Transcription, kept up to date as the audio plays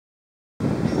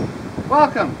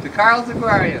Welcome to Carl's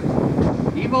Aquarium.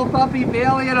 Evil puppy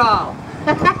Bailey and all.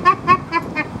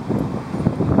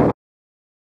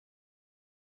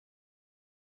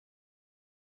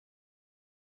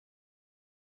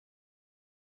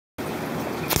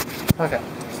 Okay.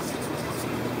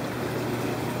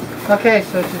 Okay,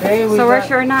 so today we. So where's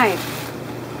your knife?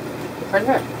 Right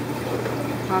there.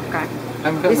 Okay.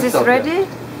 This is ready?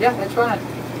 Yeah, it's fine.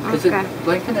 Is it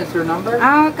blinking? Is there a number?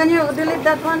 Can you delete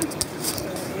that one?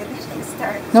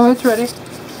 No, it's ready.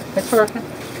 It's working.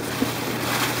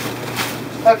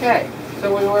 Okay,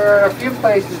 so we were at a few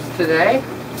places today.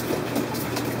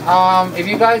 If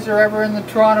you guys are ever in the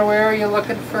Toronto area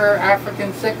looking for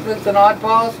African cichlids and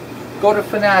oddballs, go to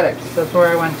Fanatics. That's where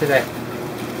I went today.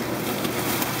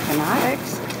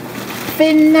 Fanatics?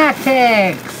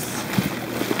 Fanatics!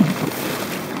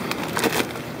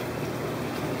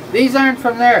 These aren't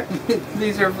from there.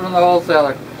 These are from the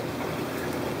wholesaler.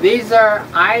 These are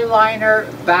eyeliner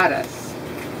batis.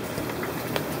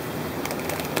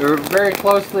 They're very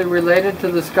closely related to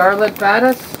the scarlet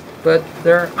batis, but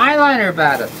they're eyeliner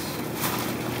batis.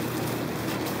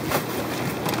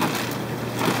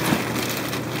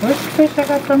 Where's the fish I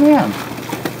got from him?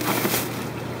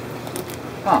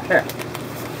 Oh, here.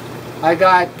 I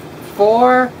got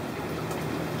 4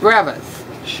 brevis,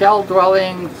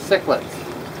 shell-dwelling cichlids.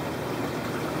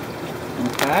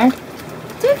 Okay.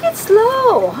 Take it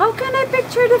slow. How can I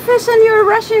picture the fish and you're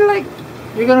rushing like...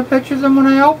 You're going to picture them when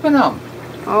I open them.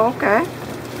 Oh, okay.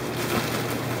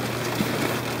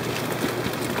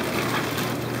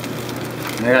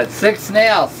 I got 6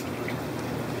 snails.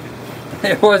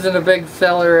 It wasn't a big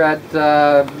seller at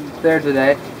there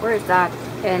today. Where is that?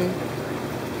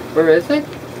 Where is it?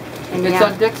 It's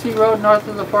on Dixie Road north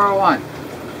of the 401.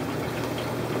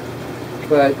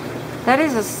 But that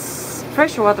is a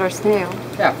freshwater snail.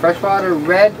 Yeah, freshwater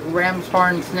red ram's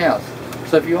horn snails.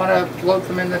 So if you want to float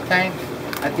them in the tank,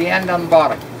 at the end on the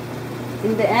bottom.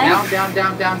 In the end? Down, down,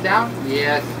 down, down, down.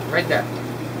 Yes, right there.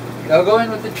 They'll go in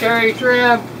with the cherry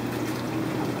shrimp.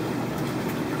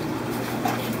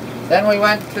 Then we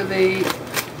went to the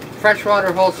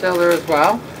freshwater wholesaler as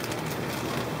well.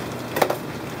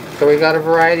 So we got a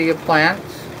variety of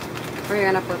plants. Where are you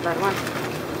gonna put that one?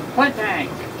 Plant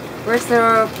tank. Where's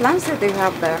the plants that you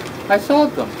have there? I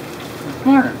sold them this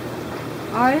morning.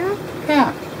 Oh yeah?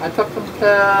 Yeah, I took them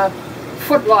to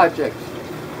Foot Logic.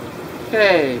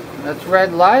 Okay, that's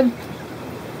red lead.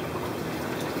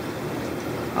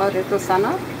 Oh, little sun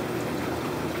up?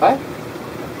 What?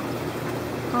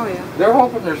 Oh yeah. They're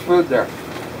hoping there's food there.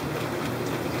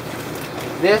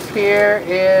 This here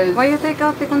is... Why you take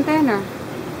out the container?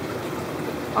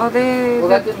 Oh, Well,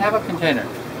 that didn't have a container.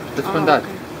 This one does.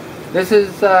 Okay. This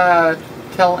is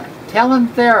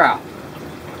Telanthera.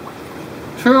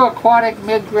 True aquatic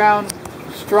mid-ground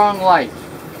strong light.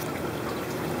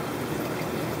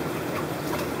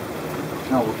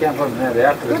 No, we can't put them there. They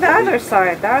have to. To the other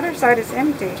side. The other side is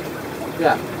empty.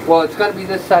 Yeah. Well, it's got to be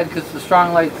this side because the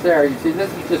strong light's there. You see,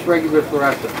 this is just regular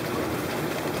fluorescent.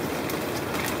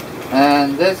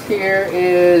 And this here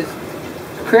is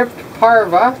Crypt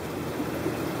Parva.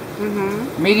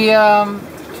 Medium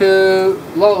to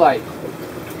low light.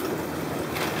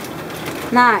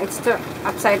 Nah, it's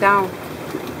upside down.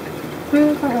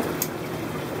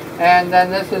 And then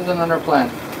this is another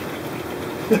plant.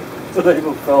 The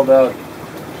label fell out.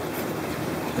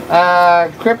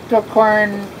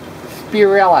 Cryptocorn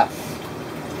spirillus.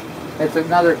 It's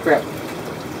another crypt.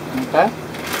 Okay.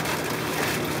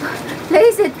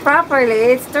 Place it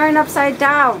properly. It's turned upside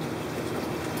down.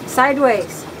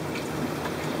 Sideways.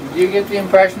 Did you get the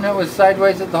impression it was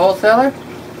sideways at the wholesaler?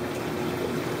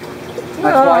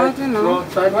 That's why it's thrown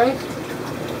sideways?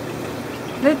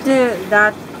 Let's do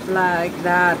that like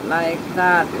that, like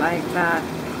that, like that.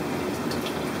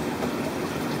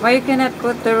 Why you cannot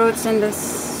put the roots in the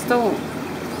stone,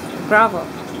 gravel,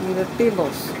 in the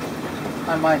pebbles?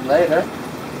 I might later.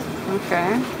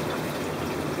 Okay.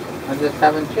 I just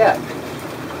haven't yet.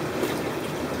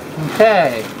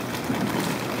 Okay.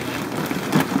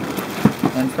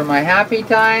 And for my happy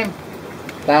time,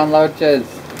 down loaches.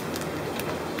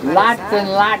 Lots and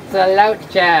lots of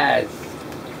loaches.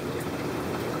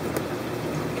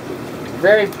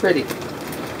 Very pretty.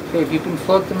 Okay, if you can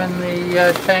float them in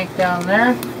the tank down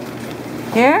there.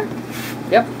 Here?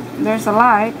 Yep. There's a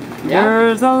light. Yeah.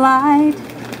 There's a light.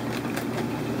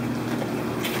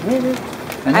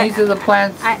 And these are the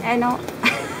plants. I know.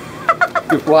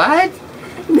 What?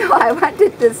 No, I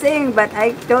wanted to sing, but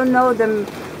I don't know the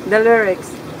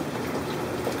lyrics.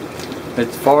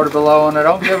 It's forward below and I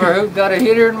don't give a hoot, got a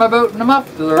heater in my boot and I'm off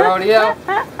to the rodeo.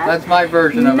 That's my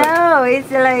version of it. No, it's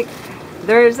like,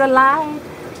 there's a light.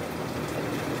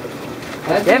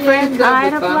 At Different the end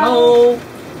kind of tunnel.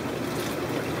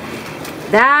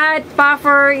 That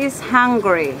puffer is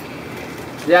hungry.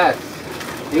 Yes.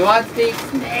 He wants to eat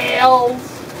snails.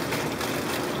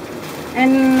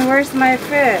 And where's my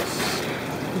fish?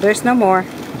 There's no more.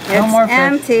 No It's more fish.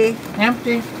 empty.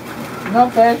 Empty. No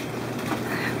fish.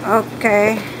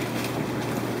 Okay.